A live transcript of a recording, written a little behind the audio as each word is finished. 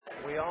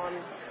We on?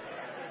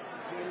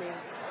 Hear me?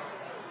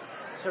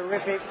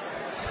 Terrific.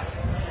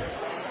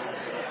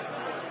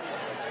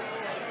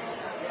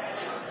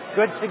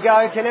 Good to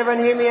go. Can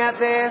everyone hear me out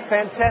there?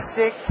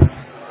 Fantastic.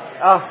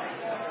 Oh,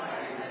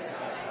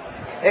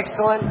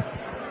 excellent.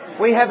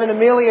 We have an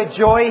Amelia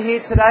Joy here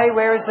today.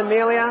 Where is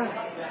Amelia?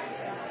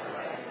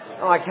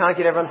 Oh, I can't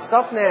get everyone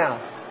stopped now.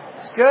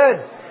 It's good.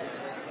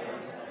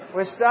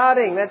 We're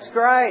starting. That's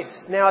great.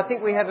 Now, I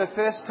think we have a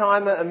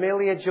first-timer,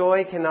 Amelia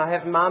Joy. Can I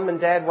have Mum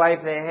and Dad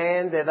wave their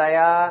hand? There they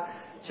are.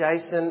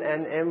 Jason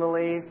and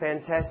Emily.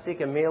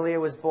 Fantastic. Amelia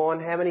was born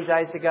how many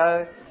days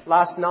ago?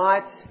 Last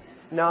night?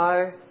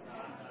 No.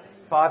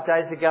 5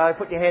 days ago.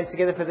 Put your hands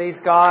together for these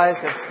guys.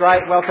 That's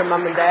great. Welcome,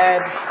 Mum and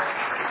Dad.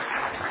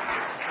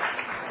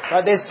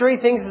 Right, there's three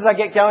things as I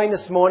get going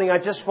this morning I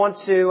just want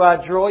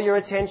to draw your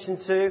attention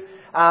to.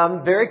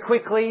 Very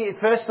quickly,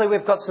 firstly,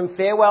 we've got some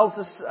farewells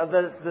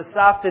this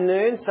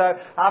afternoon. So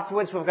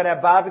afterwards, we've got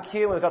our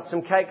barbecue. We've got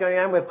some cake going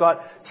on. We've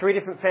got 3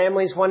 different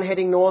families, one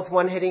heading north,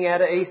 one heading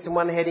out east, and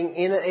one heading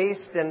inner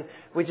east. And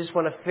we just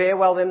want to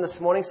farewell them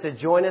this morning. So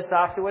join us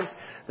afterwards.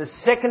 The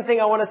second thing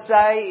I want to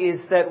say is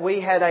that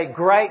we had a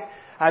great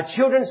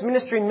children's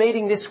ministry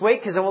meeting this week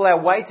because of all our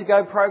Way to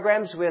Go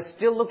programs. We're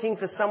still looking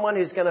for someone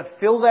who's going to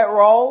fill that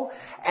role.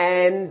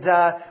 And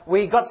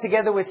we got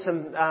together with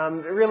some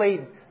really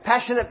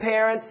passionate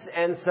parents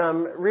and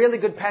some really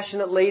good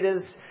passionate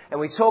leaders, and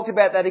we talked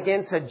about that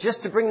again. So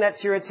just to bring that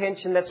to your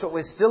attention, that's what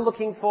we're still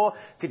looking for.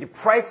 Could you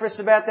pray for us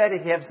about that?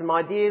 If you have some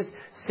ideas,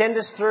 send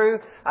us through.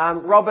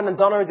 Robin and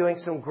Donna are doing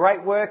some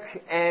great work,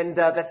 and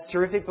that's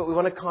terrific, but we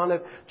want to kind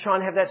of try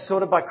and have that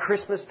sorted by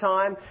Christmas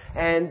time.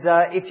 And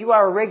if you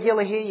are a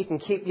regular here, you can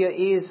keep your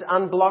ears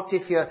unblocked.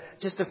 If you're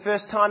just a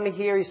first timer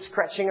here, you're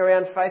scratching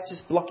around faith,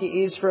 just block your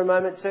ears for a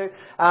moment too,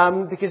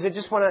 because I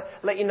just want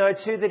to let you know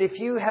too that if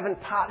you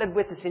haven't partnered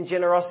with us in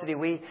generosity,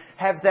 we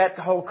have that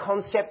whole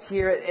concept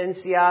here at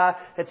NCR.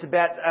 It's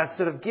about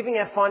sort of giving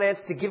our finance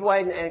to give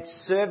away and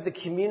serve the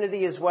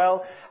community as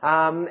well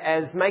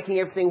as making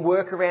everything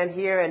work around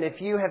here. And if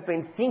you have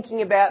been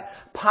thinking about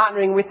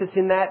partnering with us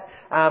in that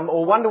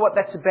or wonder what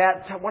that's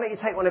about, why don't you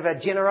take one of our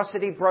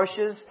generosity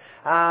brochures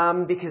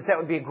because that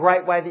would be a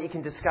great way that you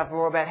can discover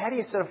more about how do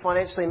you sort of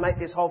financially make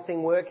this whole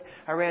thing work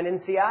around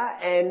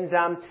NCR.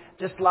 And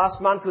just last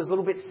month was a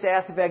little bit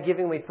south of our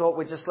giving. We thought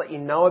we'd just let you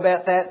know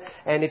about that.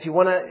 And if you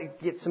want to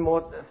get some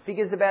more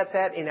figures about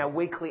that in our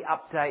weekly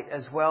update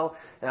as well,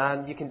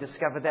 you can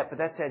discover that. But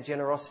that's our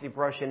generosity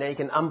brochure. Now you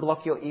can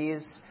unblock your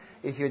ears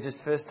if you're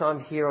just first time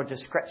here or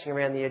just scratching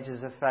around the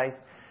edges of faith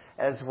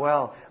as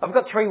well. I've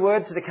got 3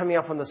 words that are coming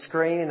up on the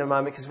screen in a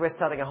moment because we're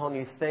starting a whole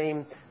new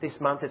theme this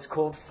month. It's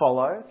called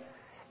follow.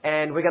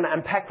 And we're going to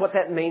unpack what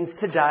that means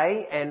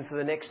today and for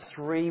the next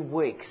 3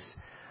 weeks.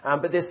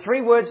 But there's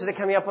 3 words that are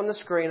coming up on the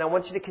screen. I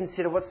want you to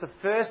consider what's the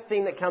first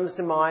thing that comes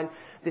to mind.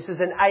 This is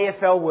an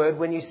AFL word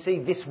when you see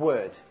this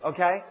word,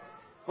 okay?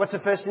 What's the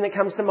first thing that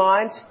comes to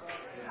mind?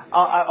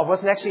 I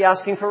wasn't actually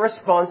asking for a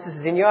response. This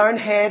is in your own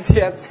head.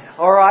 Yeah.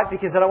 All right,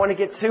 because I don't want to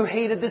get too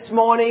heated this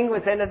morning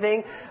with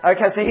anything.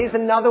 Okay, so here's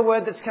another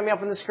word that's coming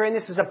up on the screen.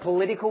 This is a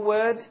political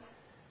word.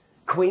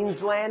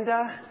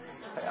 Queenslander.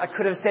 I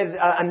could have said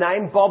a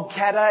name, Bob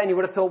Catter, and you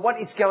would have thought, what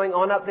is going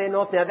on up there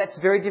north? Now, that's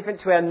very different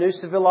to our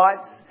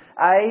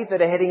Noosaville'ites,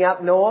 that are heading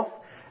up north,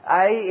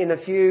 in a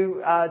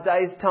few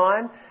days'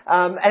 time.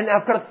 And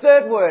I've got a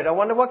third word. I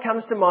wonder what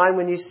comes to mind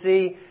when you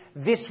see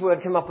this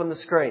word come up on the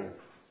screen.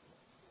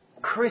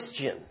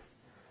 Christian.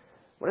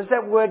 What does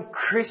that word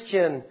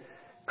Christian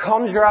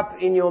conjure up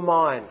in your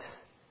mind?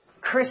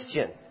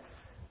 Christian.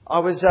 I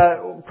was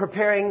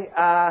preparing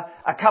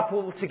a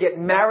couple to get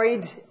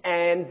married,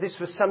 and this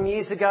was some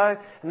years ago,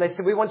 and they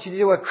said, we want you to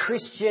do a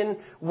Christian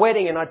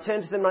wedding. And I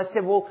turned to them and I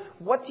said, well,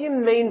 what do you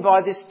mean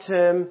by this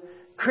term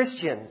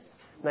Christian?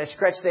 And they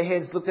scratched their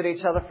heads, looked at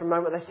each other for a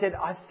moment. They said,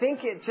 I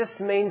think it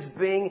just means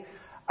being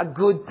a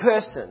good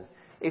person.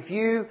 If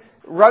you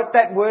wrote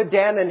that word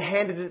down and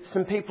handed it to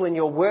some people in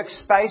your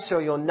workspace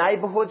or your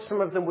neighbourhood, some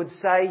of them would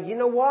say, you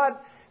know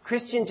what?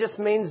 Christian just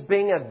means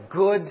being a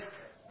good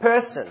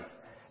person.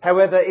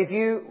 However, if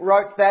you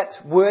wrote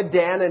that word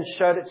down and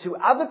showed it to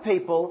other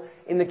people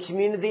in the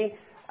community,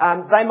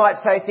 they might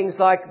say things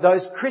like,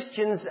 those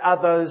Christians are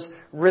those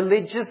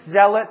religious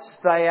zealots.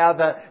 They are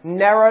the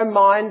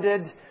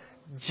narrow-minded,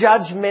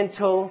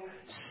 judgmental,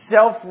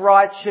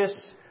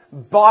 self-righteous,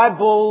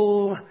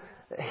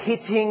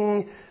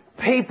 Bible-hitting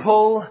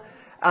people.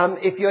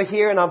 If you're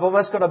here, and I've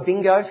almost got a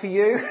bingo for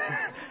you,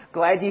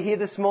 glad you're here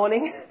this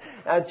morning,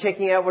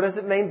 checking out what does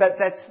it mean, but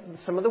that's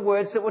some of the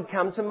words that would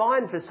come to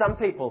mind for some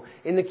people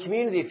in the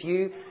community if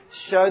you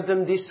showed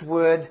them this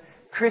word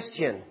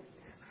Christian.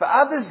 For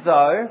others,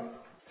 though,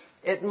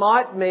 it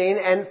might mean,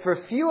 and for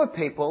fewer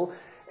people,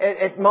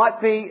 it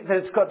might be that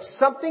it's got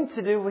something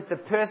to do with the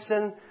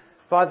person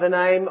by the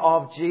name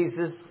of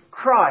Jesus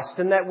Christ.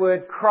 And that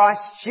word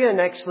Christian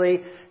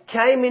actually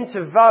came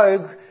into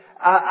vogue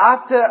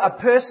after a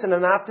person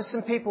and after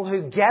some people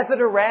who gathered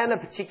around a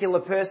particular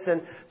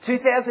person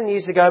 2,000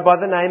 years ago by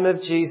the name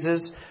of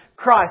Jesus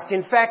Christ.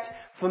 In fact,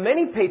 for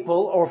many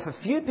people, or for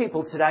few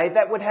people today,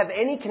 that would have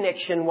any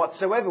connection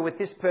whatsoever with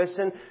this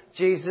person,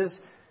 Jesus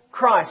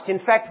Christ. In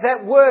fact,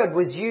 that word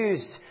was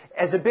used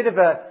as a bit of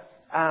a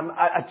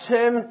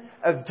term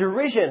of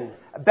derision.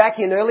 Back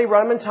in early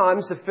Roman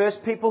times, the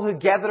first people who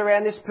gathered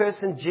around this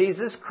person,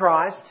 Jesus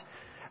Christ,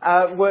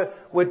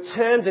 were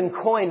termed and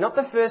coined, not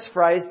the first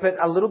phrase, but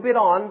a little bit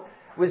on,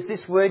 was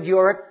this word,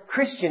 you're a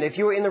Christian. If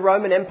you were in the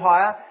Roman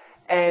Empire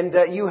and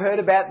you heard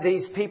about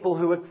these people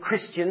who were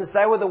Christians,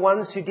 they were the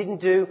ones who didn't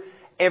do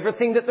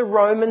everything that the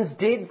Romans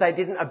did. They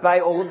didn't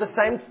obey all of the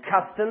same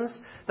customs.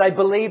 They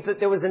believed that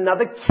there was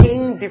another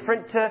king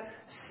different to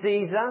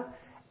Caesar.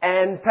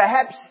 And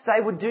perhaps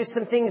they would do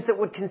some things that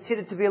were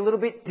considered to be a little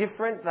bit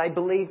different. They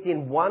believed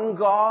in one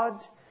God.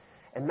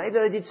 And maybe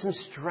they did some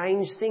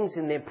strange things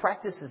in their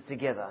practices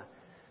together.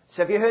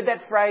 So have you heard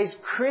that phrase,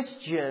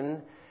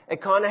 Christian?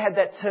 It kind of had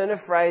that turn of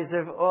phrase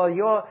of, oh,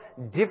 you're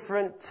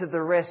different to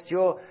the rest.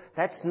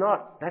 That's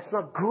not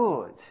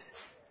good.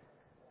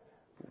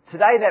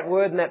 Today that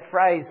word and that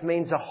phrase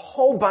means a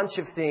whole bunch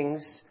of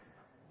things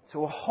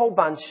to a whole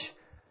bunch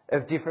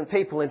of different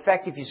people. In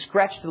fact, if you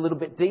scratched a little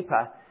bit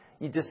deeper,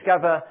 you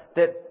discover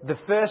that the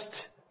first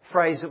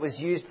phrase that was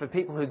used for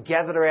people who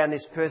gathered around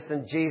this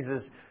person,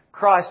 Jesus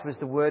Christ, was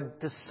the word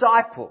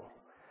disciple.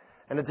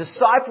 And a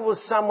disciple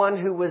was someone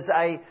who was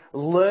a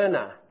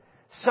learner.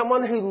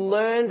 Someone who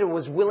learned and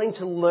was willing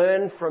to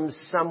learn from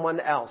someone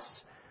else.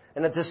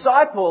 And a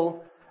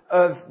disciple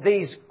of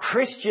these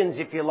Christians,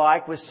 if you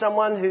like, was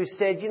someone who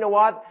said, you know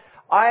what,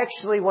 I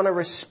actually want to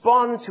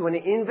respond to an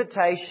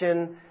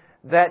invitation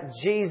that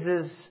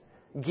Jesus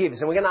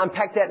gives. And we're going to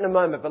unpack that in a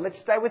moment, but let's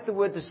stay with the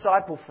word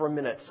disciple for a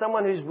minute.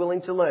 Someone who's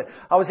willing to learn.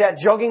 I was out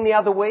jogging the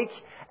other week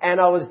and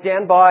I was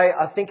down by,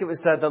 I think it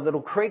was the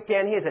little creek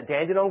down here, is it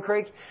Dandenong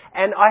Creek?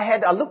 And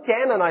I looked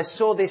down and I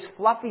saw this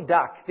fluffy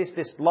duck, this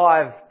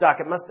live duck.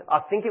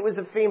 I think it was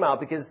a female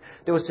because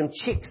there were some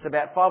chicks,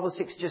 about 5 or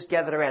 6 just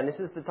gathered around. This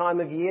is the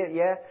time of year,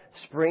 yeah?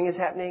 Spring is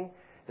happening.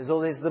 There's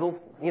all these little,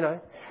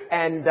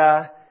 and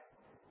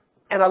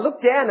I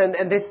looked down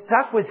and this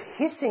duck was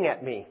hissing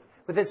at me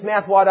with its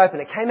mouth wide open.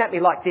 It came at me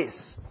like this.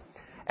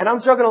 And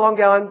I'm jogging along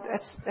going,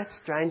 that's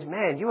strange.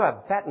 Man, you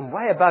are batting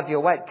way above your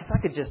weight because I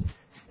could just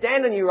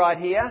stand on you right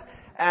here.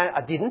 And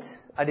I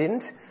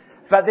didn't.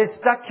 But this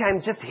duck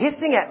came just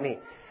hissing at me.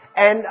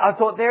 And I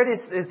thought, there it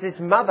is. There's this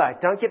mother.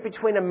 Don't get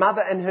between a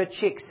mother and her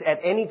chicks at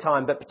any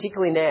time, but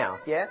particularly now.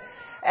 Yeah?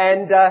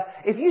 And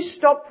if you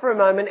stopped for a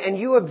moment and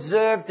you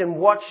observed and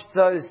watched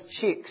those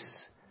chicks,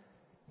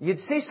 you'd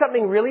see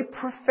something really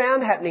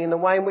profound happening in the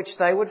way in which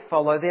they would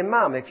follow their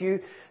mum. If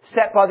you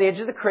sat by the edge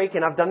of the creek,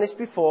 and I've done this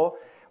before,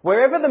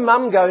 wherever the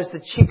mum goes, the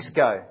chicks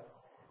go.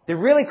 They're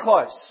really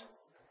close.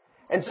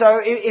 And so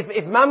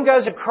if mum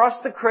goes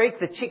across the creek,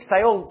 the chicks,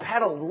 they all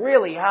paddle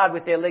really hard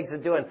with their legs. They're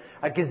doing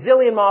a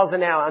gazillion miles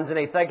an hour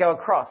underneath. They go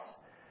across.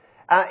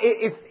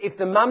 If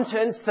the mum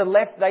turns to the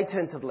left, they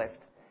turn to the left.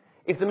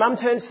 If the mum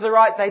turns to the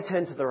right, they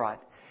turn to the right.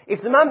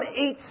 If the mum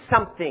eats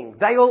something,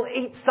 they all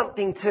eat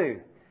something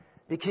too.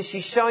 Because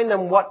she's showing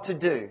them what to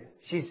do.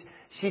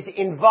 She's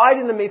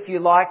inviting them, if you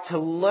like, to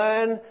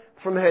learn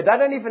from her. They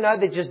don't even know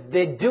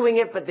they're doing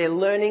it, but they're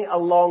learning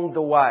along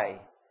the way.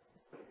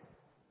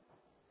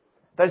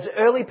 Those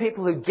early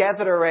people who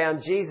gathered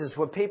around Jesus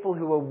were people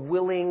who were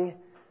willing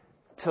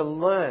to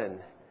learn.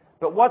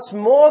 But what's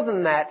more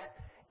than that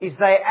is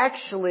they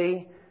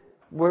actually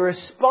were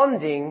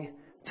responding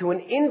to an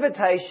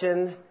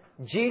invitation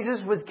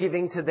Jesus was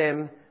giving to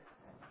them.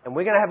 And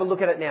we're going to have a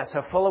look at it now,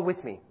 so follow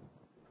with me.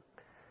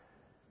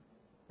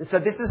 So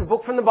this is a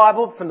book from the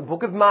Bible, from the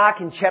book of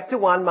Mark in chapter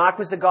 1. Mark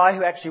was a guy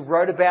who actually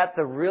wrote about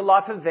the real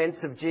life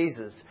events of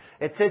Jesus.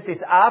 It says this,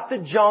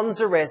 after John's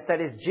arrest,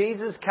 that is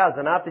Jesus'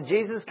 cousin, after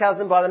Jesus'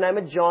 cousin by the name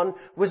of John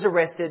was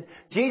arrested,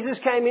 Jesus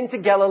came into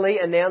Galilee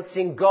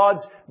announcing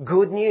God's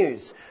good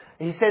news.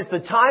 He says, the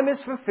time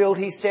is fulfilled.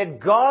 He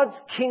said,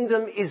 God's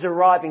kingdom is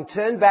arriving.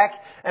 Turn back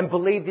and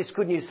believe this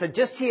good news. So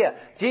just here,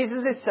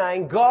 Jesus is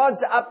saying,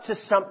 God's up to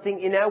something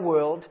in our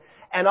world.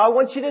 And I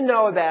want you to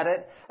know about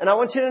it. And I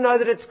want you to know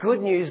that it's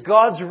good news.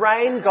 God's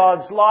reign,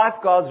 God's life,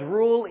 God's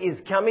rule is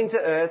coming to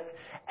earth.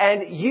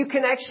 And you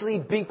can actually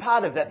be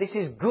part of that. This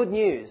is good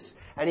news.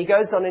 And he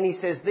goes on and he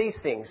says these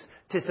things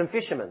to some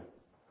fishermen.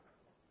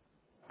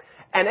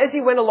 And as he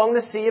went along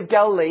the Sea of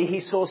Galilee, he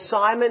saw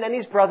Simon and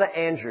his brother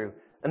Andrew.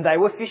 And they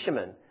were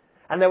fishermen.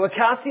 And they were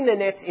casting their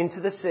nets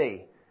into the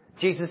sea.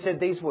 Jesus said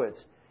these words.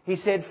 He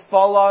said,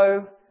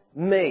 follow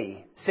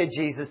me, said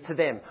Jesus to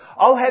them.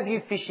 I'll have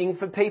you fishing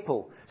for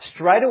people.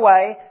 Straight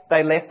away,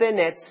 they left their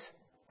nets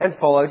and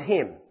followed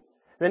him.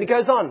 Then he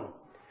goes on.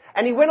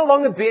 And he went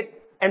along a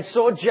bit and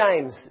saw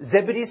James,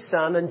 Zebedee's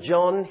son, and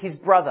John, his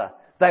brother.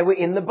 They were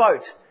in the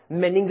boat,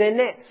 mending their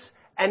nets.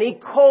 And he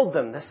called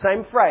them, the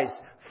same phrase,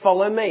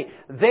 follow me.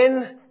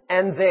 Then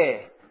and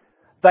there,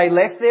 they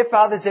left their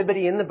father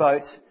Zebedee in the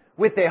boat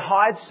with their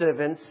hired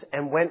servants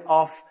and went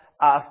off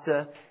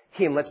after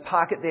him. Let's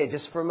park it there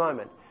just for a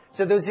moment.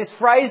 So there was this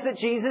phrase that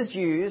Jesus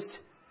used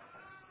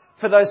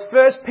for those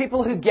first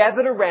people who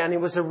gathered around.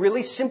 It was a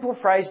really simple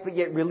phrase, but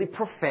yet really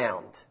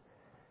profound.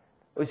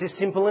 It was this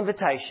simple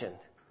invitation.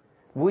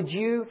 would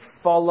you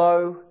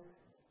follow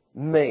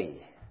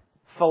me?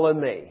 Follow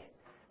me.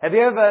 Have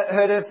you ever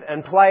heard of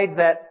and played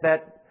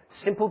that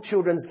simple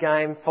children's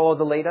game, Follow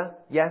the Leader?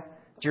 Yeah?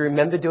 Do you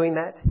remember doing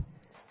that? Do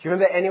you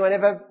remember anyone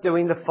ever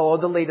doing the Follow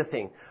the Leader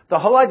thing? The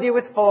whole idea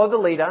with Follow the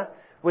Leader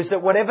was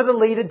that whatever the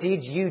leader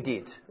did, you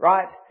did,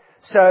 right?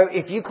 So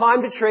if you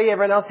climbed a tree,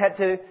 everyone else had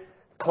to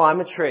climb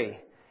a tree.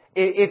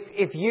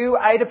 If you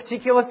ate a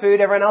particular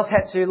food, everyone else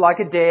had to, like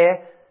a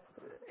dare,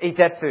 eat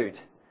that food.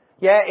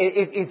 Yeah,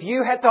 if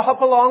you had to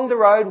hop along the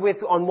road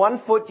on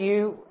one foot,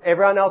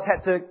 everyone else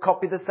had to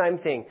copy the same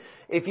thing.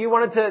 If you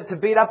wanted to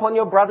beat up on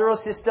your brother or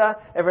sister,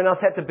 everyone else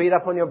had to beat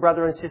up on your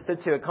brother and sister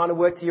too. It kind of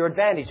worked to your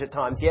advantage at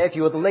times, yeah, if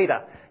you were the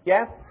leader.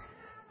 Yeah?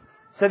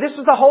 So this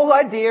was the whole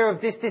idea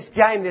of this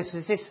game.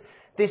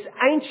 This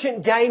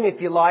ancient game, if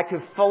you like,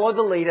 of follow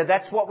the leader.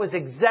 That's what was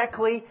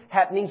exactly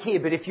happening here.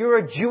 But if you're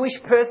a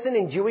Jewish person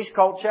in Jewish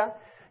culture,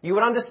 you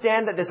would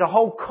understand that there's a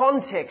whole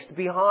context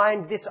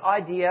behind this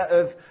idea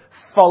of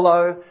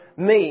follow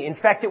me. In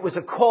fact, it was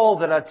a call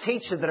that a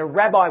teacher, that a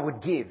rabbi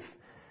would give.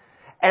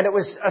 And it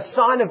was a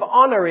sign of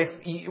honor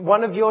if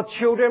one of your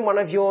children, one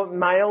of your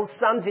male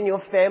sons in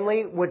your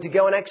family were to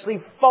go and actually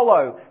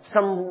follow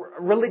some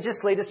religious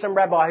leader, some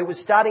rabbi who was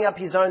starting up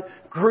his own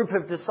group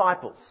of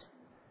disciples.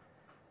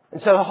 And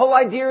so the whole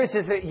idea is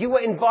that you were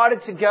invited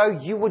to go,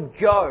 you would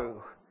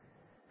go.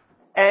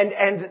 And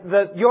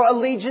your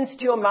allegiance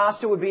to your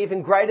master would be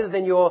even greater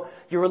than your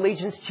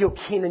allegiance to your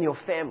kin and your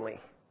family.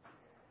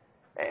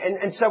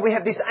 And so we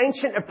have this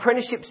ancient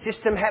apprenticeship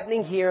system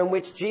happening here in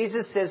which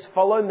Jesus says,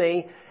 follow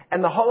me.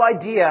 And the whole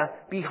idea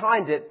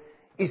behind it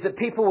is that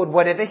people would,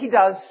 whatever he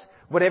does,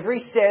 whatever he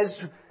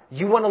says,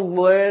 you want to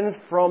learn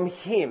from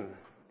him.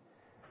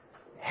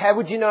 How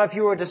would you know if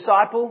you were a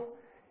disciple?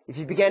 If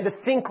you began to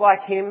think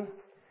like him,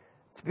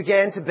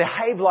 began to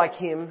behave like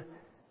him,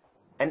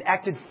 and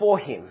acted for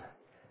him.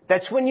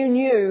 That's when you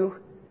knew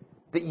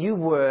that you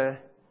were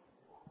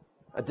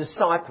a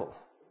disciple,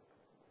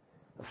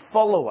 a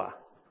follower,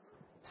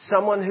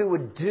 someone who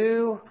would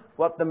do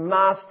what the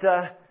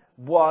master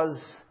was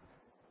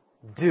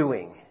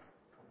doing.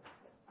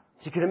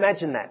 So you can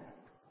imagine that.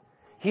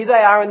 Here they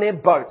are in their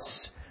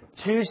boats,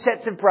 two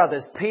sets of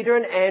brothers, Peter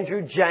and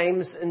Andrew,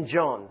 James and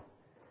John.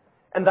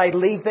 And they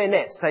leave their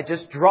nets. They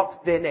just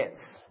drop their nets.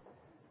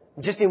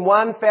 Just in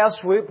one foul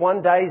swoop,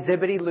 one day,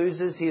 Zebedee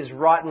loses his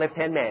right and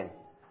left-hand man.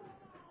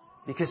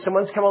 Because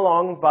someone's come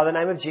along by the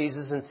name of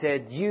Jesus and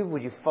said, will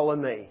you follow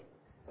me?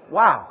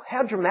 Wow,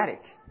 how dramatic.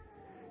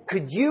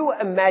 Could you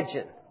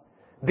imagine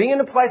being in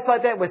a place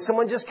like that where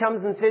someone just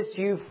comes and says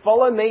to you,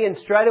 follow me, and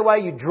straight away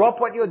you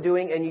drop what you're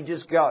doing and you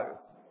just go?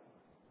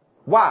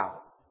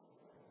 Wow.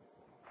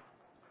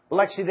 Well,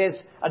 actually, there's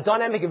a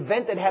dynamic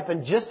event that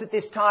happened just at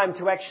this time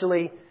to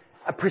actually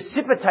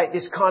precipitate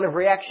this kind of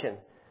reaction.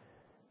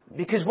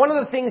 Because one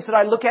of the things that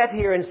I look at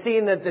here and see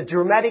in the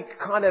dramatic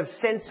kind of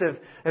sense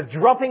of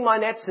dropping my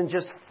nets and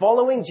just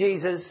following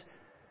Jesus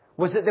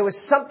was that there was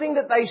something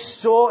that they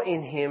saw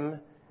in him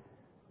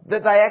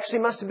that they actually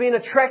must have been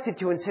attracted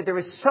to and said, there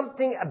is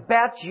something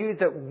about you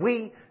that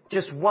we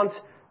just want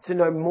to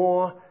know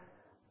more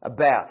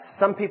about.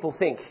 Some people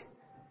think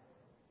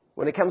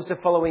when it comes to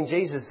following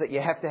Jesus that you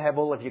have to have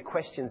all of your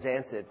questions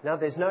answered. No,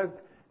 there's no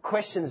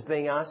questions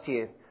being asked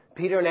here.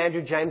 Peter and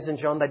Andrew, James and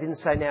John, they didn't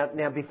say,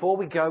 now before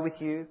we go with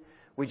you,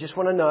 we just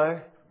want to know,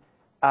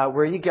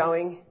 where are you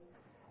going?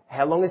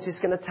 How long is this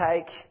going to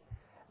take?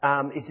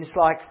 Is this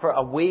like for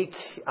a week,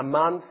 a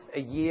month, a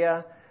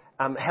year?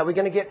 How are we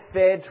going to get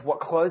fed? What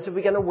clothes are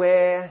we going to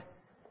wear?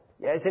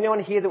 Yeah, is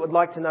anyone here that would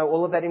like to know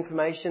all of that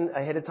information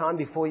ahead of time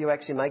before you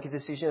actually make a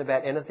decision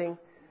about anything?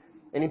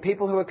 Any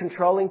people who are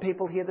controlling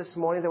people here this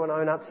morning that want to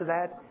own up to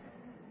that?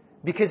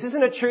 Because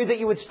isn't it true that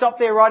you would stop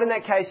there right in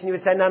that case and you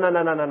would say,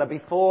 no,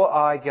 before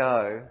I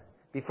go,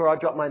 before I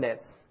drop my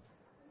nets,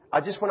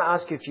 I just want to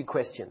ask you a few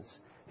questions.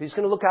 Who's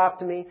going to look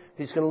after me?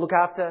 Who's going to look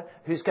after?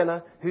 Who's going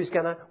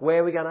to,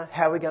 where are we going to,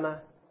 how are we going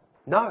to?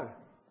 No.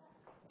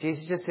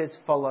 Jesus just says,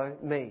 follow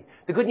me.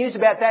 The good news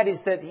about that is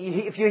that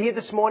if you're here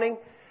this morning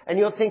and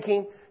you're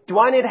thinking, do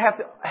I need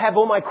to have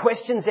all my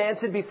questions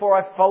answered before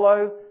I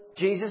follow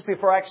Jesus,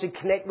 before I actually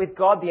connect with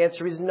God? The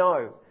answer is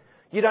no.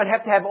 You don't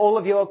have to have all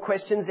of your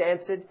questions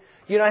answered.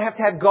 You don't have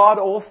to have God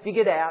all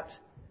figured out.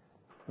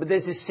 But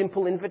there's this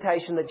simple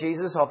invitation that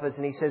Jesus offers,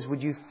 and he says,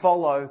 would you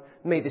follow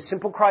me? The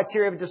simple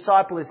criteria of a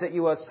disciple is that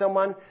you are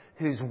someone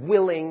who's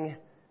willing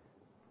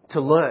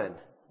to learn.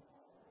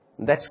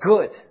 And that's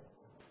good.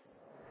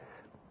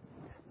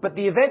 But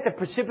the event that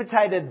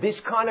precipitated this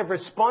kind of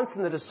response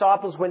in the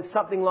disciples went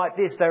something like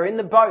this. They're in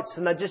the boats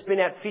and they'd just been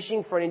out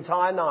fishing for an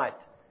entire night.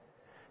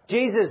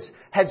 Jesus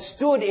had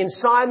stood in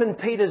Simon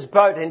Peter's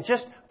boat and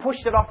just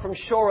pushed it off from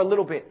shore a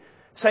little bit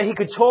so he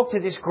could talk to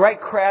this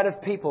great crowd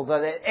of people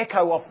that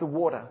echo off the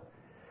water.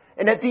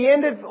 And at the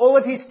end of all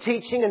of his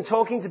teaching and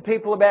talking to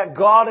people about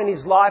God and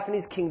his life and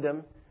his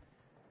kingdom,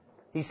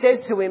 he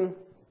says to him,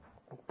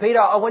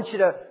 Peter, I want you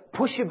to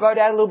push your boat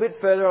out a little bit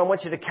further. I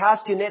want you to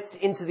cast your nets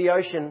into the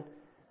ocean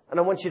and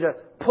I want you to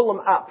pull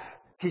them up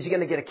because you're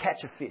going to get a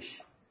catch of fish.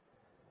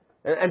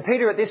 And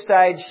Peter at this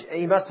stage,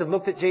 he must have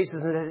looked at Jesus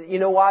and said, you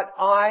know what?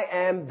 I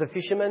am the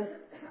fisherman.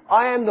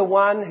 I am the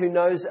one who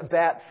knows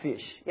about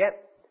fish.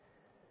 Yep.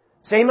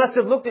 So he must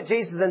have looked at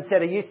Jesus and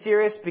said, are you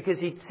serious? Because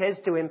he says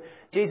to him,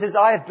 Jesus,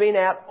 I have been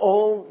out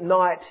all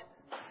night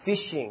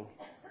fishing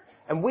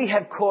and we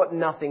have caught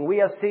nothing.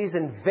 We are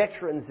seasoned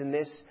veterans in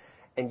this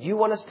and you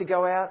want us to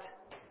go out?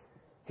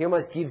 He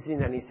almost gives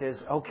in and he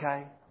says,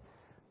 okay,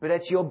 but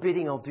at your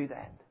bidding, I'll do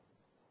that.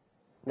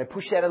 And they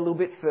push out a little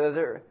bit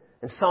further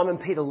and Simon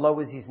Peter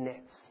lowers his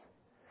nets.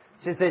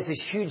 It says there's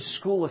this huge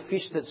school of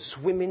fish that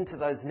swim into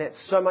those nets,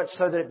 so much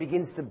so that it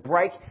begins to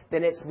break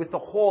the nets with the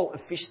haul of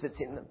fish that's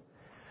in them.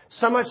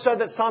 So much so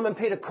that Simon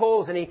Peter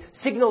calls and he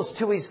signals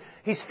to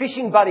his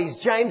fishing buddies,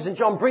 James and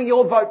John, bring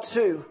your boat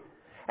too.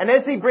 And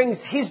as he brings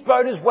his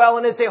boat as well,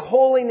 and as they're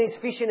hauling these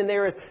fish in, and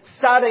there are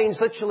sardines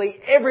literally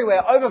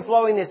everywhere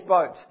overflowing this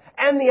boat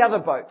and the other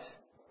boat,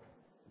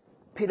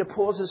 Peter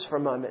pauses for a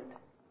moment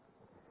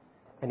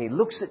and he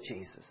looks at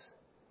Jesus.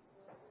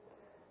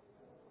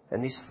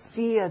 And this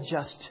fear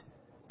just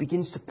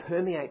begins to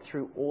permeate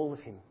through all of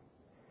him.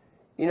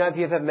 You know, have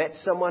you ever met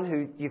someone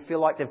who you feel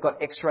like they've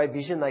got X-ray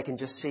vision? They can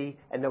just see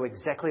and know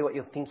exactly what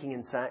you're thinking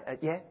and saying.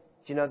 Yeah? Do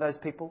you know those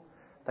people?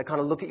 They kind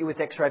of look at you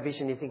with X-ray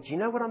vision and you think, do you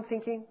know what I'm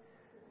thinking?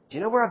 Do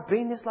you know where I've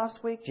been this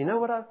last week? Do you know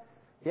what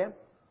Yeah?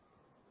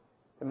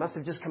 It must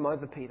have just come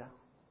over Peter.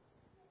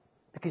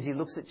 Because he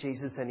looks at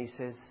Jesus and he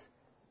says,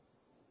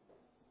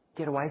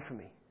 get away from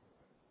me.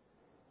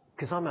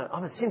 Because I'm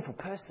a sinful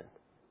person.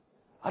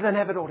 I don't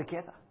have it all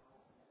together.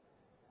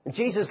 And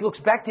Jesus looks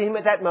back to him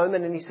at that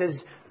moment and he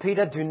says,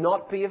 Peter, do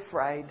not be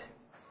afraid,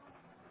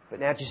 but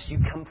now just you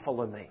come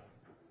follow me.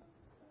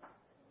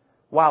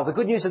 Wow, the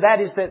good news of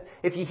that is that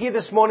if you're here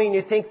this morning and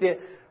you think that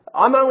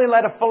I'm only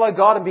allowed to follow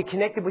God and be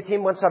connected with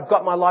him once I've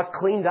got my life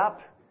cleaned up,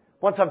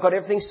 once I've got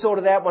everything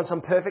sorted out, once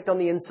I'm perfect on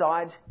the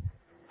inside,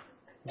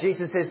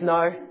 Jesus says,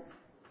 no.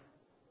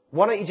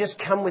 Why don't you just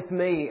come with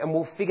me and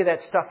we'll figure that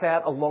stuff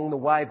out along the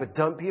way, but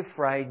don't be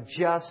afraid,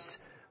 just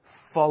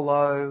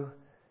follow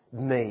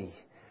me.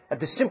 At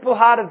the simple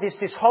heart of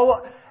this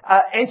whole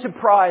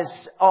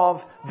enterprise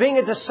of being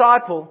a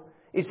disciple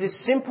is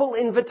this simple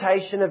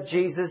invitation of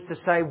Jesus to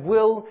say,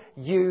 will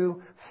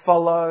you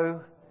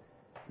follow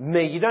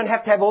me? You don't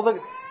have to have all the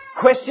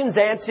questions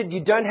answered.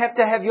 You don't have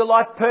to have your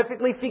life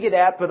perfectly figured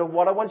out. But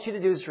what I want you to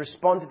do is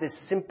respond to this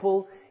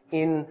simple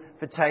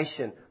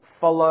invitation.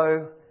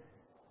 Follow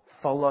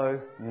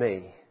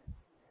me.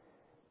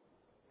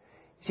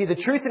 See, the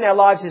truth in our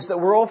lives is that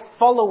we're all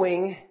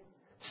following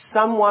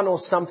someone or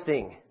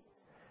something.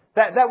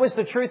 That was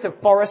the truth of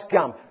Forrest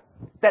Gump.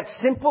 That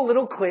simple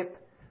little clip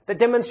that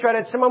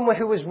demonstrated someone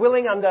who was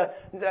willing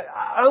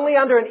only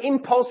under an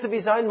impulse of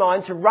his own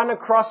mind to run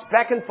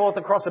back and forth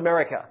across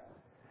America.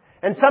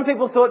 And some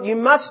people thought you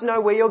must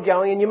know where you're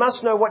going and you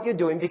must know what you're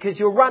doing because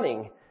you're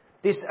running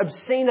this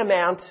obscene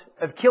amount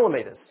of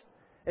kilometres.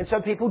 And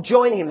so people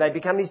join him. They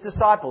become his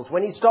disciples.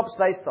 When he stops,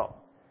 they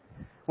stop.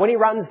 When he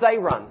runs, they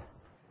run.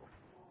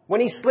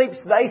 When he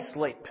sleeps, they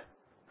sleep.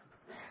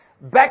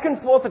 Back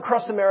and forth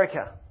across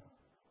America.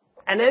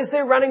 And as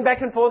they're running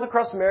back and forth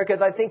across America,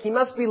 they think he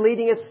must be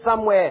leading us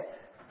somewhere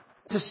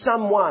to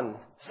someone,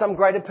 some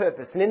greater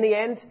purpose. And in the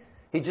end,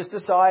 he just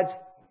decides,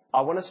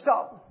 I want to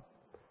stop.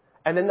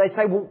 And then they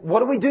say, well,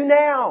 what do we do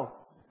now?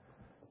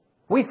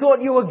 We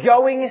thought you were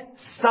going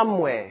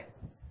somewhere.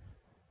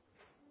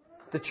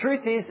 The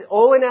truth is,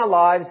 all in our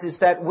lives is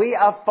that we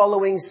are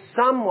following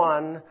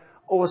someone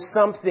or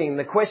something.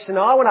 The question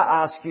I want to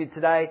ask you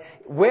today,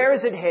 where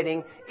is it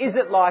heading? Is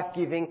it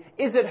life-giving?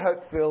 Is it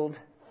hope-filled?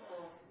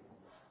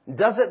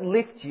 Does it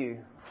lift you?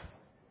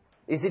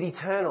 Is it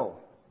eternal?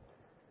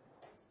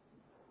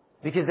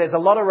 Because there's a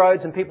lot of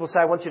roads and people say,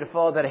 I want you to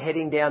follow that are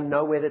heading down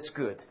nowhere that's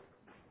good.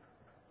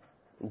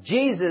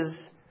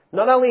 Jesus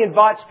not only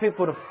invites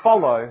people to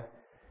follow,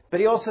 but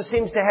he also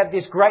seems to have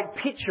this great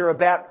picture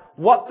about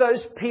what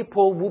those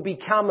people will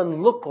become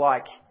and look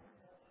like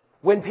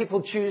when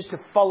people choose to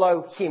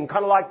follow him.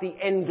 Kind of like the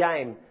end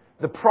game,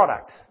 the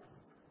product.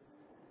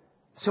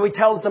 So he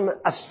tells them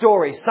a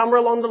story. Somewhere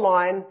along the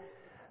line,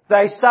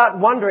 they start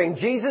wondering,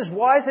 Jesus,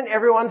 why isn't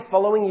everyone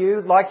following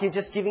you like you're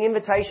just giving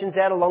invitations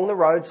out along the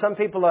road? Some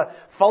people are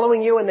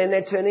following you and then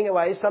they're turning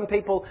away. Some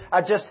people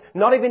are just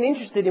not even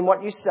interested in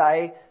what you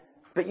say,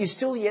 but you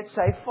still yet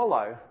say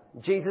follow.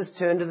 Jesus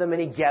turned to them and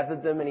he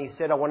gathered them and he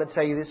said, I want to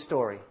tell you this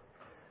story.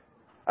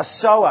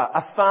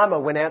 A farmer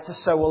went out to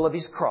sow all of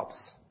his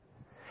crops.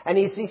 And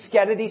as he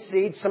scattered his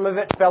seed, some of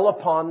it fell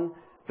upon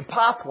the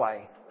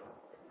pathway.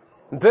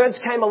 And birds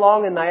came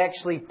along and they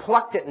actually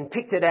plucked it and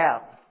picked it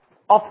out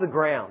off the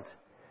ground.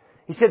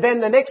 He said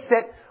then the next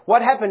set,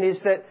 what happened is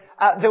that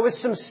there was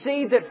some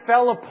seed that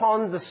fell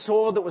upon the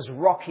soil that was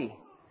rocky.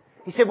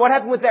 He said what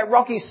happened with that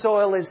rocky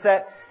soil is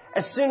that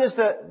as soon as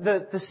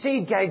the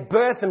seed gave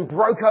birth and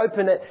broke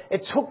open,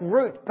 it took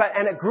root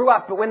and it grew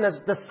up. But when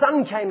the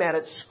sun came out,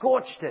 it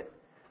scorched it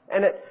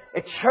and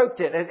it choked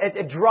it.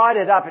 It dried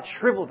it up. It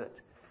shriveled it.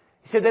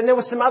 He said then there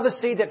was some other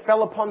seed that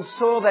fell upon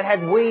soil that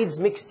had weeds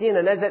mixed in.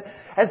 And as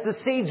the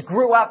seeds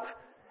grew up,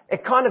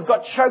 it kind of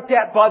got choked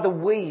out by the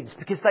weeds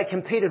because they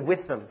competed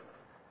with them.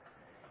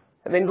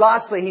 And then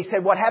lastly, he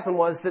said what happened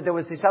was that there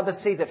was this other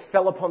seed that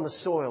fell upon the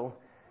soil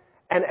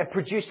and it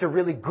produced a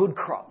really good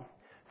crop,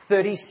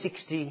 30,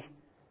 60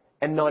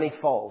 and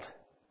 90-fold.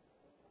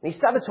 And he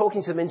started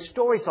talking to them in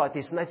stories like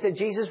this. And they said,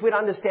 Jesus, we'd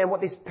understand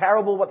what this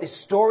parable, what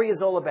this story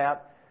is all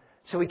about.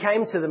 So we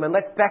came to them, and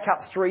let's back up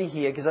 3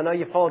 here, because I know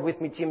you followed with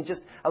me, Tim,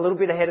 just a little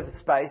bit ahead of the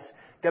space.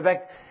 Go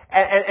back.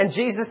 And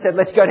Jesus said,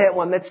 let's go down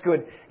one, that's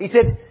good. He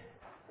said,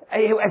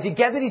 as he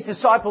gathered his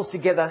disciples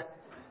together,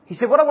 he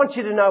said, what I want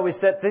you to know is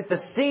that the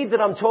seed that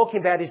I'm talking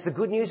about is the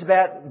good news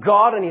about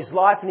God and his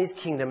life and his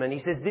kingdom. And he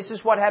says, this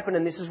is what happened,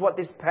 and this is what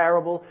this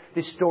parable,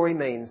 this story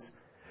means.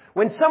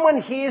 When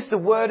someone hears the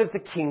word of the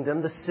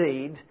kingdom, the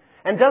seed,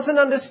 and doesn't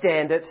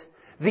understand it,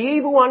 the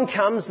evil one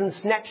comes and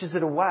snatches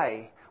it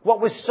away,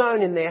 what was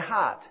sown in their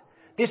heart.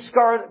 This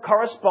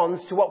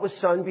corresponds to what was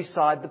sown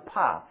beside the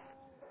path.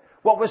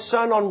 What was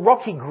sown on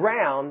rocky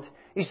ground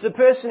is the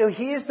person who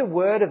hears the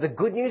word of the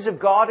good news of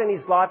God and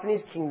his life and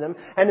his kingdom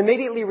and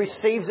immediately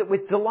receives it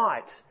with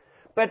delight,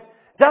 but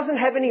doesn't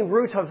have any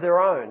root of their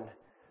own.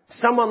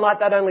 Someone like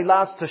that only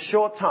lasts a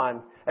short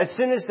time. As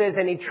soon as there's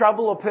any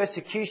trouble or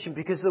persecution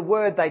because of the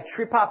word, they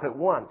trip up at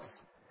once.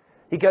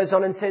 He goes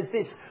on and says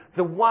this,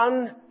 the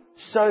one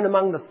sown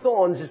among the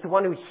thorns is the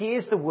one who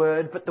hears the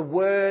word, but the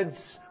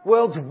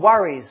world's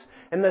worries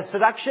and the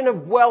seduction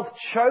of wealth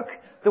choke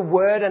the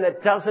word and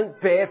it doesn't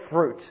bear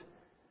fruit.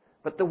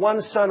 But the one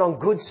sown on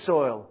good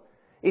soil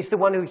is the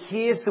one who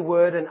hears the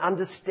word and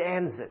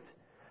understands it.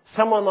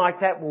 Someone like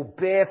that will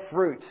bear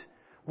fruit.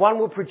 One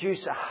will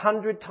produce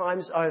 100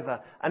 times over,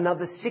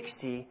 another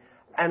 60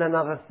 and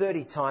another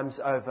 30 times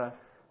over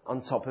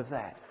on top of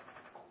that.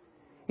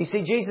 You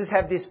see, Jesus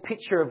had this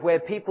picture of where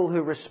people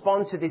who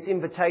respond to this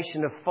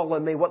invitation of follow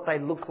me, what they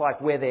look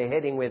like, where they're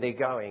heading, where they're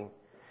going.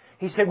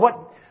 He said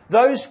what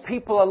those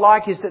people are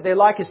like is that they're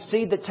like a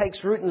seed that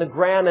takes root in the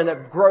ground and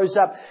it grows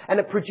up and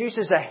it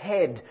produces a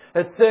head,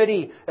 a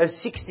 30, a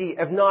 60,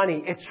 of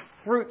 90. It's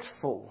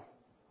fruitful.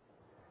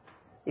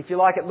 If you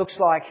like, it looks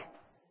like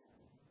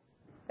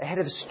a head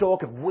of a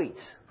stalk of wheat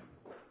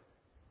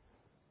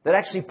that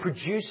actually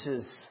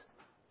produces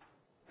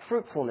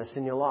fruitfulness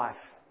in your life.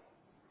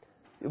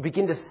 You'll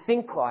begin to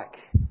think like,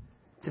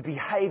 to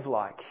behave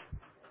like,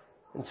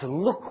 and to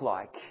look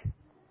like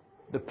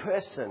the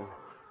person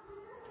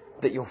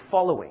that you're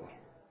following.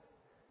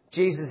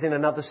 Jesus in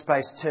another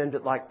space termed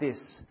it like this.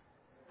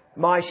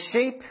 My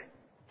sheep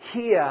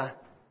hear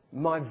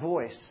my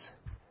voice.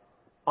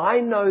 I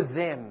know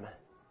them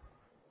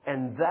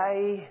and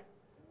they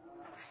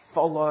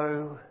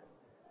follow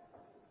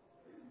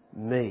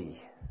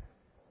me.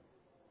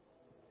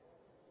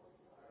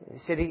 He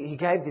said he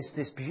gave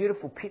this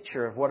beautiful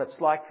picture of what it's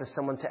like for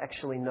someone to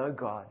actually know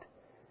God.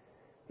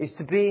 Is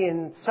to be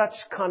in such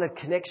kind of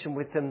connection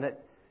with them that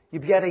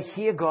you'll be able to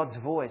hear God's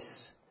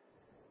voice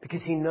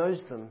because he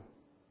knows them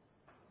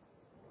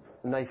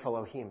and they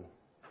follow him.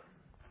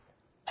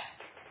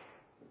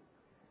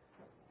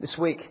 This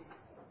week,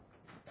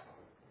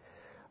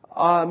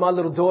 my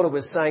little daughter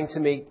was saying to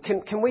me,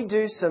 can we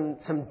do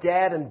some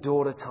dad and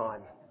daughter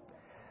time?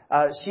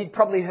 She'd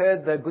probably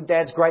heard the Good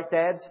Dads, Great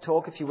Dads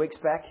talk a few weeks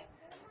back.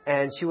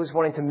 And she was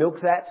wanting to milk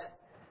that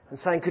and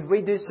saying, could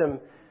we do some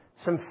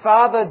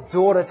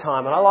father-daughter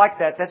time? And I like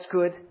that. That's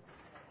good.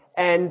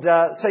 And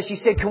so she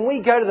said, can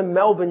we go to the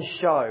Melbourne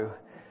show?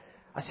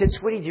 I said,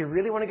 sweetie, do you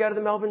really want to go to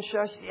the Melbourne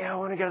show? She said, yeah, I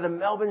want to go to the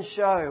Melbourne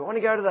show. I want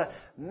to go to the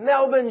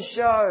Melbourne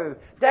show.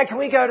 Dad, can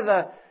we go to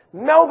the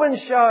Melbourne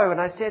show?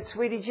 And I said,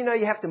 sweetie, do you know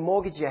you have to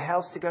mortgage your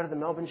house to go to the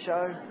Melbourne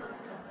show?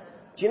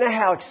 Do you know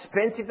how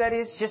expensive that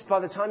is? Just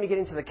by the time you get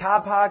into the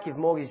car park, you've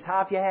mortgaged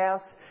half your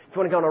house. If you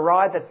want to go on a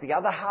ride, that's the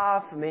other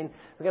half. I mean,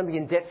 we're going to be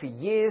in debt for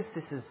years.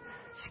 She said,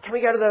 can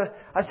we go to the...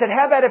 I said,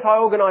 how about if I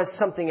organise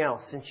something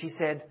else? And she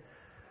said,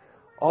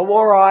 oh,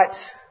 all right.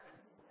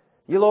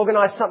 You'll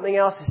organise something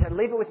else? I said,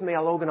 leave it with me.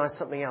 I'll organise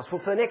something else.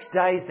 Well, for the next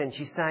days then,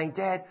 she's saying,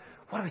 Dad,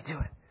 what are we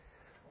doing?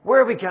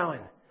 Where are we going?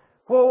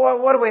 Well,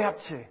 what are we up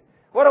to?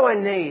 What do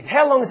I need?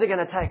 How long is it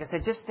going to take? I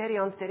said, just steady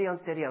on, steady on,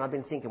 steady on. I've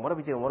been thinking, what are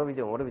we doing? What are we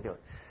doing? What are we doing?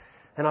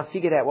 And I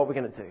figured out what we're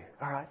going to do.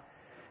 All right.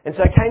 And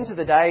so I came to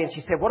the day and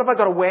she said, what have I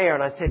got to wear?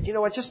 And I said, you know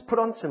what, just put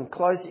on some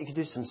clothes that you can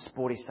do some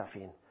sporty stuff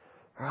in.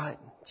 All right.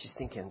 She's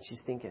thinking.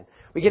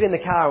 We get in the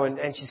car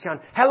and she's going,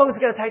 how long is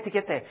it going to take to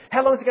get there?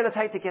 How long is it going to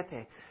take to get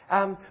there?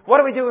 What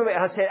do we do? And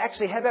I said,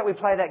 actually, how about we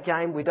play that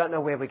game? We don't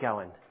know where we're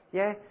going.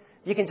 Yeah?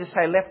 You can just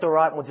say left or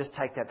right and we'll just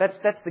take that.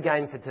 That's the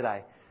game for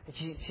today. And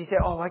she said,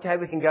 oh, okay,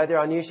 we can go there.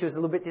 I knew she was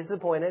a little bit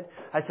disappointed.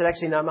 I said,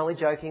 actually, no, I'm only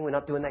joking. We're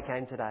not doing that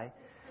game today.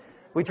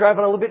 We drove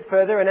on a little bit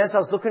further, and as I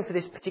was looking for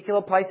this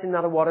particular place in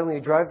Nuttawadda, we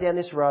drove down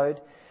this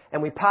road,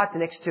 and we parked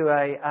next to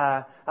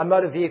a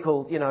motor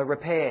vehicle,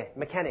 repair,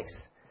 mechanics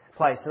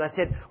place. And I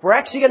said, we're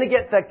actually going to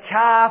get the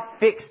car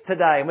fixed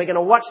today, and we're going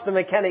to watch the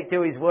mechanic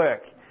do his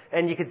work.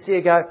 And you could see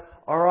her go,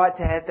 all right,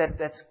 Dad,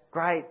 that's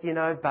great,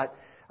 but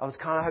I was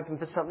kind of hoping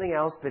for something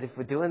else, but if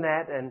we're doing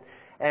that,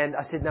 and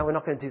I said, no, we're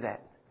not going to do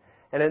that.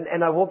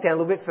 And I walked down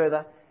a little bit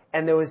further,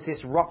 and there was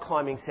this rock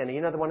climbing centre. You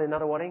know the one in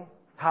Nuttawading?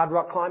 Hard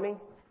rock climbing?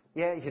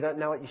 Yeah, if you don't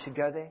know it, you should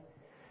go there.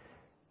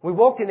 We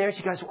walked in there and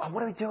she goes,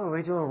 what are we doing?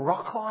 We're doing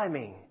rock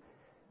climbing.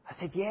 I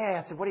said,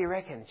 yeah. I said, what do you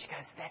reckon? She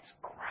goes, that's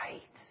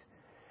great.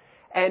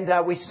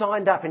 And we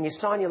signed up, and you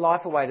sign your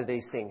life away to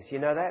these things. You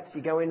know that?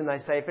 You go in and they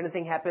say, if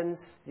anything happens,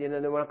 we're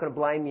not going to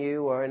blame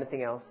you or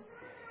anything else.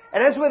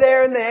 And as we're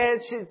there and there,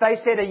 they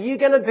said, are you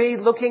going to be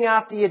looking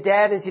after your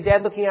dad? Is your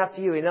dad looking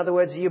after you? In other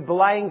words, are you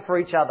belaying for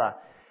each other?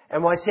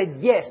 And I said,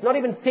 yes. Not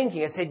even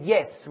thinking. I said,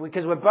 yes,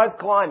 because we're both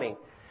climbing.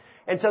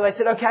 And so they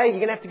said, okay, you're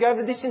going to have to go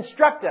over to this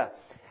instructor.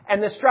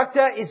 And the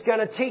instructor is going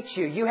to teach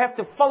you. You have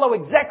to follow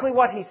exactly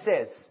what he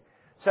says.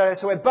 So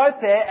we're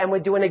both there and we're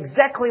doing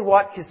exactly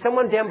what, because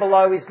someone down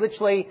below is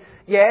literally,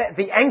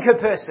 the anchor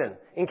person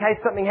in case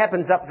something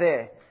happens up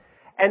there.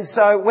 And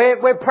so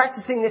we're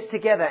practicing this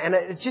together, and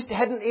it just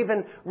hadn't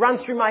even run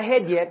through my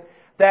head yet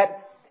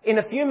that in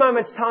a few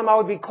moments' time I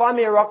would be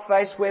climbing a rock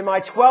face where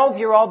my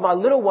 12-year-old, my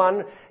little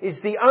one, is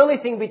the only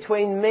thing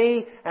between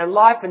me and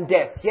life and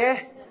death,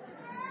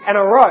 and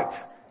a rope.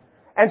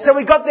 And so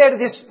we got there to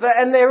this,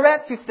 and they're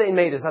about 15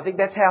 metres. I think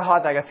that's how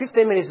high they go.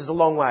 15 metres is a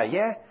long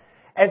way,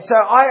 And so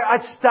I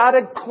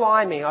started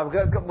climbing.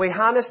 We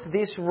harnessed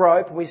this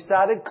rope, and we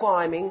started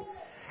climbing,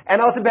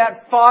 and I was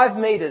about 5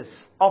 metres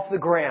off the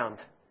ground.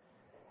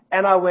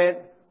 And I went,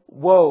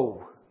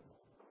 whoa.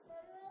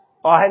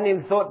 I hadn't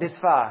even thought this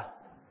far.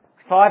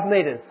 5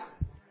 metres.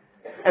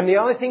 And the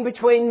only thing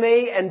between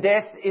me and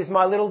death is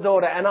my little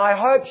daughter. And I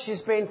hope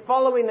she's been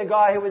following the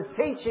guy who was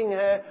teaching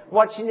her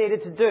what she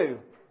needed to do.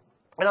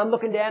 And I'm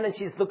looking down and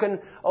she's looking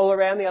all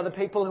around the other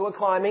people who are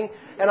climbing.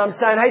 And I'm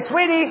saying,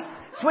 hey,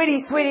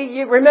 sweetie,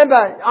 you remember,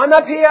 I'm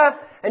up here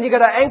and you've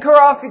got to anchor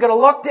off, you've got to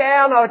lock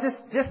down. Oh,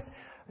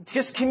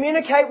 just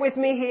communicate with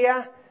me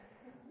here.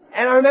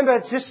 And I remember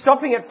just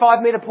stopping at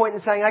 5 metre point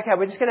and saying, okay,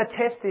 we're just going to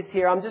test this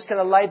here. I'm just going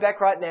to lay back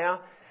right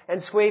now.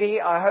 And sweetie,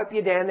 I hope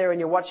you're down there and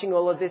you're watching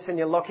all of this and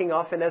you're locking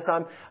off. And as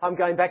I'm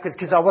going backwards,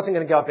 because I wasn't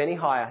going to go up any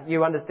higher.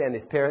 You understand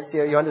this, parents.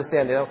 You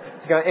understand it.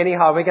 To go any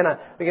higher, we're going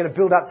to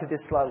build up to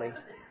this slowly.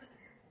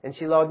 And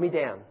she lowered me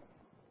down.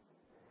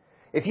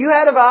 If you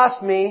had have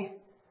asked me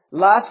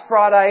last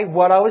Friday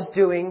what I was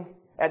doing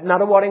at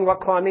Nuttawading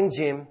Rock Climbing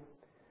Gym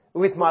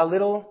with my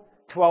little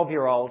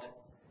 12-year-old,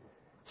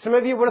 some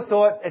of you would have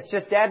thought it's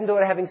just dad and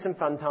daughter having some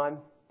fun time.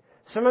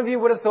 Some of you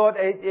would have thought,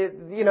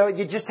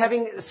 you're just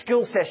having a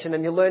skill session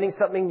and you're learning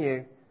something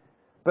new.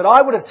 But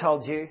I would have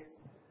told you,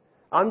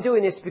 I'm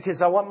doing this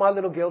because I want my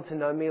little girl to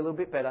know me a little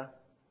bit better.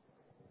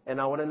 And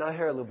I want to know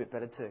her a little bit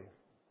better too.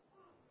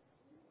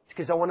 It's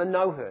because I want to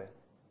know her.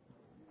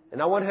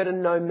 And I want her to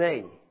know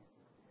me.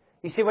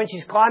 You see, when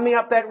she's climbing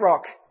up that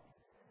rock,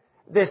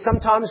 there's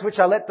some times which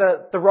I let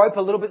the rope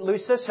a little bit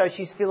looser so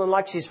she's feeling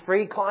like she's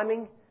free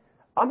climbing.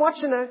 I'm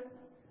watching her.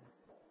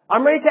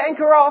 I'm ready to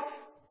anchor off.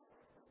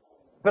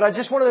 But I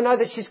just want her to know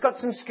that she's got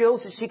some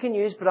skills that she can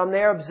use, but I'm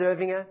there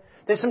observing her.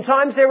 There's some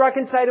times there where I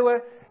can say to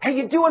her, hey,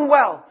 you're doing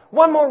well.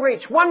 One more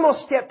reach, one more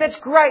step. That's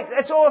great.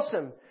 That's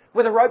awesome.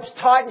 Where the rope's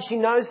tight and she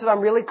knows that I'm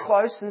really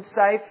close and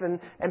safe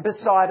and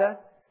beside her.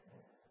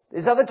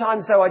 There's other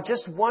times though I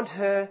just want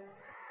her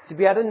to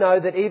be able to know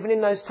that even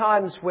in those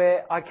times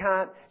where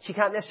she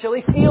can't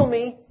necessarily feel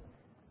me,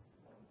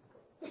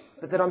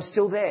 but that I'm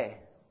still there.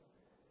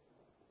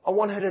 I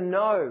want her to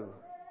know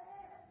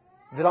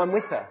that I'm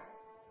with her.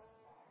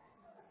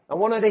 I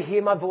want her to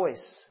hear my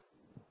voice.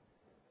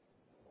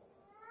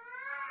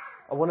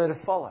 I want her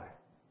to follow.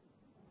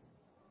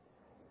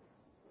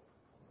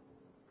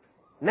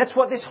 And that's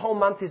what this whole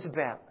month is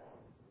about.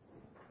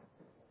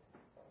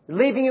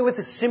 Leaving you with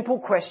a simple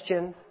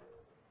question.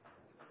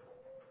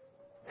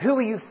 Who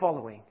are you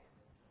following?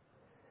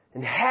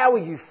 And how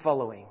are you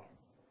following?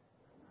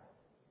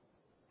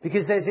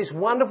 Because there's this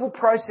wonderful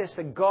process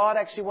that God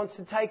actually wants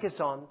to take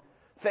us on.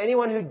 For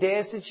anyone who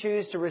dares to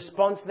choose to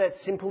respond to that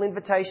simple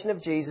invitation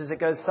of Jesus, it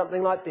goes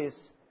something like this.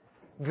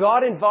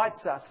 God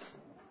invites us.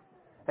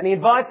 And He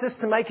invites us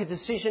to make a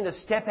decision to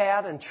step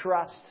out and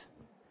trust.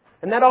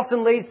 And that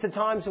often leads to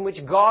times in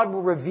which God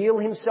will reveal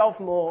Himself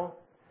more.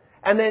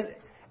 And then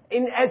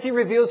as He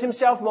reveals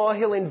Himself more,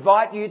 He'll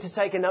invite you to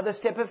take another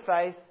step of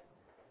faith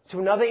to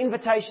another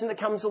invitation that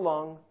comes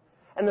along.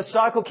 And the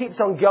cycle keeps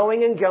on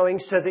going and going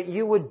so that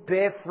you would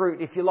bear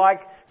fruit. If you like,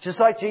 just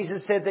like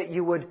Jesus said, that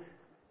you would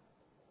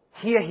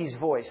hear His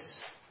voice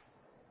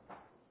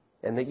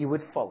and that you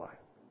would follow.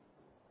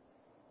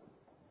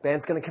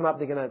 Band's going to come up.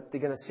 They're going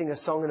to sing a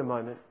song in a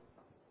moment.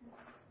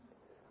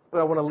 But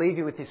I want to leave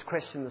you with this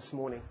question this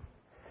morning.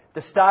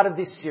 The start of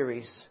this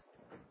series,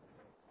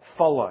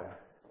 follow.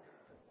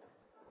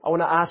 I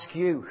want to ask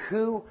you,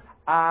 who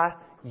are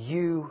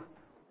you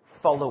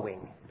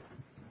following?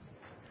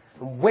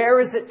 And where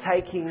is it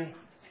taking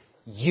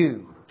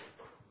you?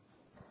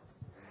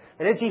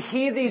 And as you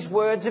hear these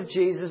words of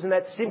Jesus and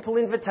that simple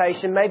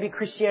invitation, maybe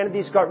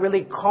Christianity's got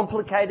really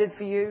complicated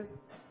for you.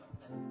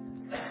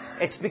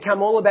 It's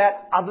become all about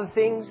other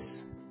things.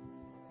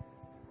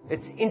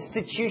 It's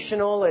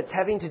institutional. It's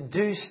having to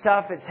do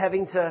stuff. It's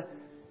having to...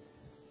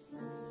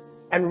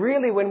 And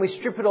really, when we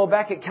strip it all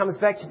back, it comes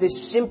back to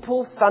this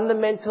simple,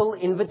 fundamental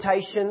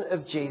invitation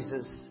of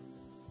Jesus.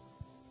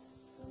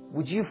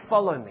 Would you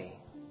follow me?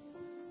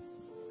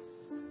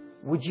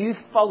 Would you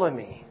follow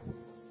me?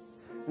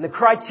 And the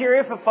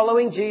criteria for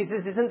following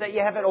Jesus isn't that you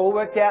have it all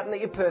worked out and that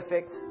you're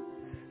perfect.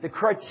 The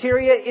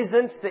criteria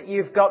isn't that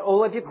you've got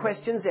all of your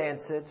questions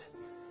answered.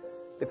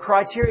 The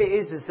criteria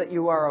is that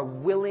you are a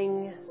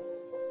willing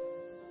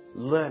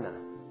learner.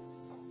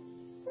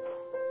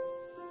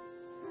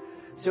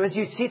 So as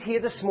you sit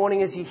here this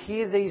morning, as you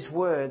hear these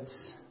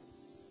words,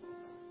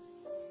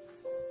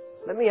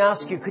 let me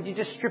ask you, could you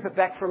just strip it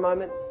back for a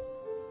moment?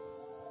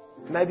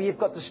 Maybe you've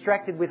got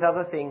distracted with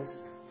other things.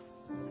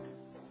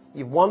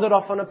 You've wandered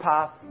off on a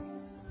path.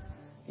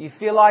 You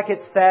feel like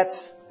it's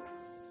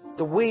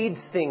the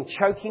weeds thing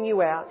choking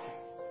you out.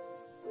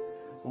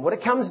 And what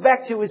it comes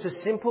back to is a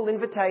simple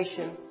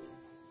invitation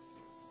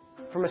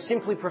from a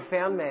simply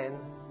profound man.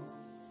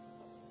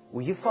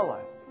 Will you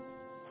follow?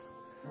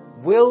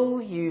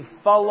 Will you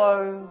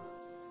follow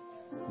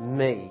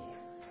me?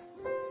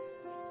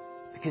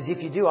 Because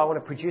if you do, I want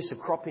to produce a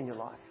crop in your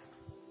life.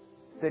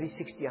 30,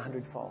 60,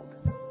 100-fold.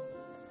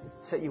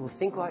 So that you will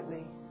think like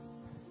me.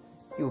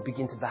 You will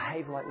begin to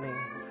behave like me.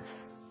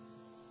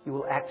 You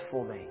will act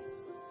for me.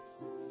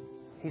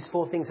 Here's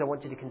 4 things I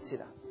want you to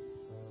consider.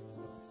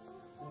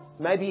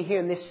 Maybe you're here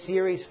in this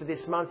series for this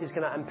month is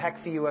going to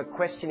unpack for you a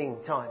questioning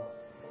time.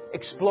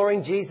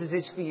 Exploring Jesus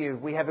is for you.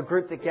 We have a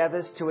group that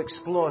gathers to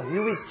explore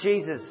who is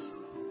Jesus.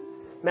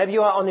 Maybe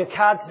you are on your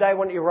card today. I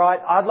want you to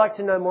write, I'd like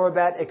to know more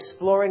about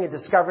exploring and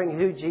discovering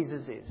who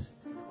Jesus is.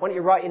 I want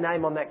you to write your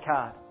name on that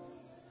card.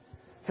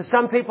 For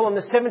some people on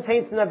the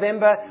 17th of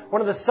November,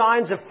 one of the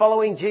signs of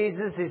following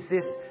Jesus is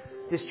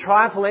this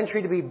triumphal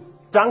entry to be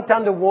dunked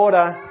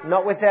underwater,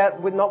 not with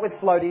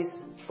floaties,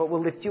 but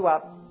will lift you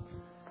up.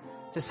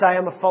 To say,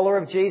 I'm a follower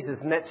of Jesus,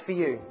 and that's for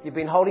you. You've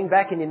been holding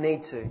back and you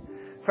need to.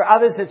 For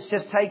others, it's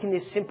just taking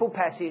this simple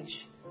passage.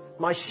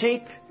 My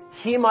sheep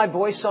hear my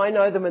voice, I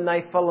know them, and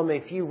they follow me.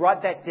 If you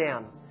write that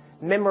down,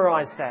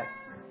 memorize that.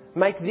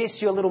 Make this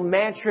your little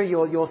mantra,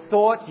 your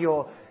thought,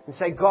 and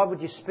say, God,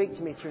 would you speak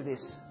to me through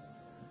this?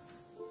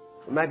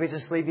 Or maybe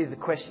just leave you the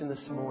question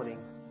this morning.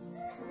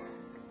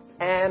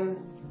 Am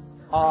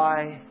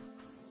I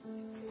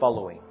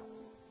following?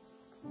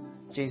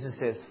 Jesus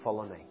says,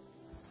 follow me.